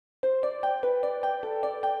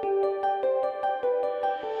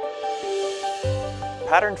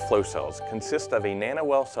Patterned flow cells consist of a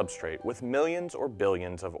nanowell substrate with millions or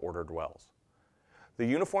billions of ordered wells. The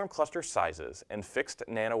uniform cluster sizes and fixed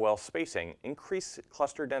nanowell spacing increase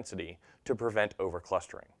cluster density to prevent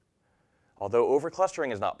overclustering. Although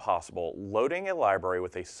overclustering is not possible, loading a library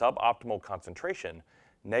with a suboptimal concentration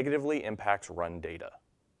negatively impacts run data.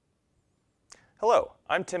 Hello,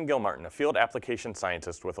 I'm Tim Gilmartin, a field application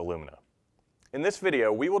scientist with Illumina. In this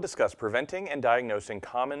video, we will discuss preventing and diagnosing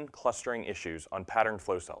common clustering issues on patterned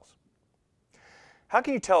flow cells. How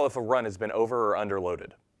can you tell if a run has been over or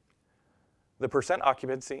underloaded? The percent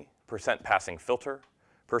occupancy, percent passing filter,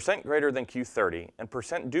 percent greater than Q30, and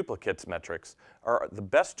percent duplicates metrics are the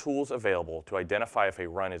best tools available to identify if a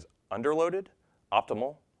run is underloaded,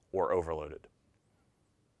 optimal, or overloaded.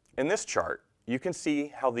 In this chart, you can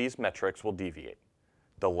see how these metrics will deviate.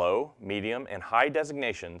 The low, medium, and high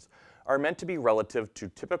designations are meant to be relative to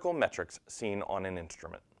typical metrics seen on an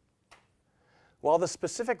instrument. While the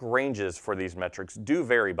specific ranges for these metrics do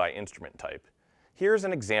vary by instrument type, here's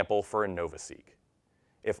an example for a NovaSeq.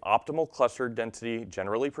 If optimal cluster density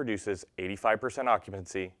generally produces 85%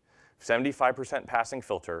 occupancy, 75% passing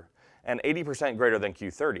filter, and 80% greater than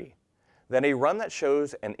Q30, then a run that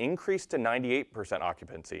shows an increase to 98%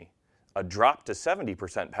 occupancy, a drop to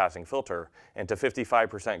 70% passing filter, and to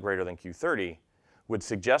 55% greater than Q30 would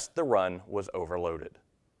suggest the run was overloaded.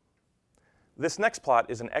 This next plot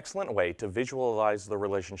is an excellent way to visualize the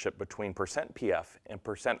relationship between percent PF and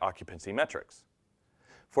percent occupancy metrics.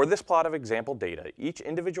 For this plot of example data, each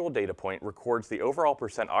individual data point records the overall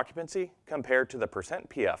percent occupancy compared to the percent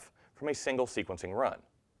PF from a single sequencing run.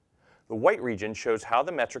 The white region shows how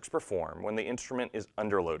the metrics perform when the instrument is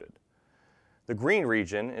underloaded. The green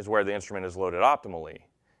region is where the instrument is loaded optimally,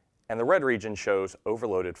 and the red region shows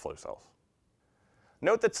overloaded flow cells.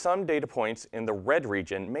 Note that some data points in the red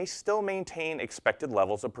region may still maintain expected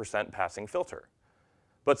levels of percent passing filter,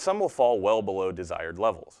 but some will fall well below desired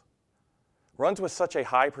levels. Runs with such a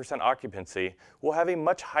high percent occupancy will have a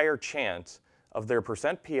much higher chance of their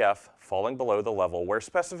percent PF falling below the level where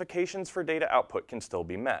specifications for data output can still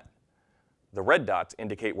be met. The red dots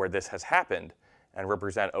indicate where this has happened and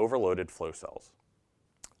represent overloaded flow cells.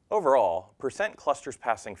 Overall, percent clusters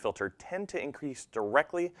passing filter tend to increase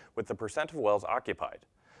directly with the percent of wells occupied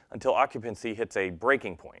until occupancy hits a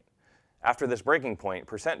breaking point. After this breaking point,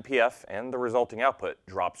 percent PF and the resulting output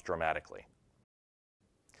drops dramatically.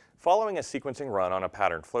 Following a sequencing run on a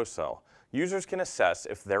patterned flow cell, users can assess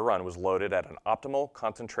if their run was loaded at an optimal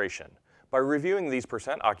concentration by reviewing these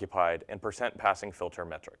percent occupied and percent passing filter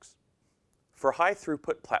metrics. For high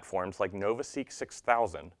throughput platforms like NovaSeq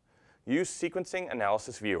 6000, use Sequencing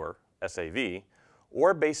Analysis Viewer, SAV,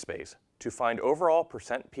 or BaseSpace to find overall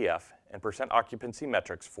percent PF and percent occupancy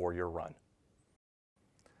metrics for your run.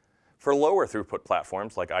 For lower throughput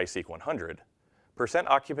platforms like iSeq 100, percent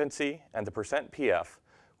occupancy and the percent PF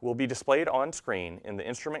will be displayed on screen in the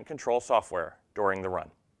instrument control software during the run.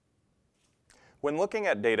 When looking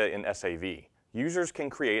at data in SAV, users can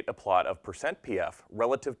create a plot of percent PF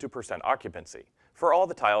relative to percent occupancy for all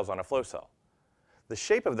the tiles on a flow cell. The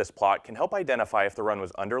shape of this plot can help identify if the run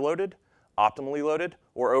was underloaded, optimally loaded,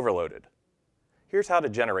 or overloaded. Here's how to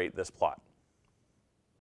generate this plot.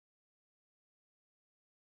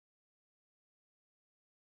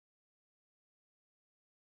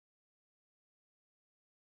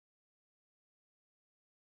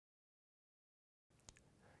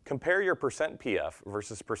 Compare your percent PF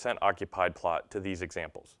versus percent occupied plot to these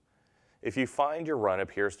examples. If you find your run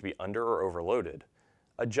appears to be under or overloaded,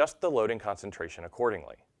 adjust the loading concentration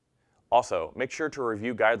accordingly. Also, make sure to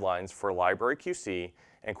review guidelines for library QC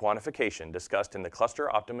and quantification discussed in the Cluster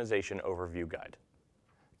Optimization Overview Guide.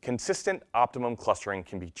 Consistent optimum clustering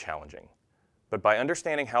can be challenging, but by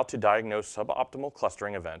understanding how to diagnose suboptimal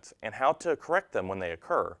clustering events and how to correct them when they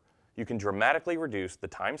occur, you can dramatically reduce the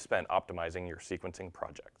time spent optimizing your sequencing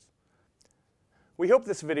projects. We hope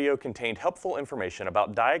this video contained helpful information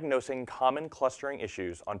about diagnosing common clustering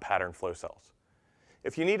issues on patterned flow cells.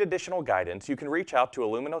 If you need additional guidance, you can reach out to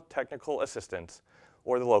Illumina technical assistants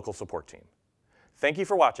or the local support team. Thank you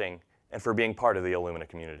for watching and for being part of the Illumina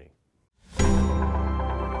community.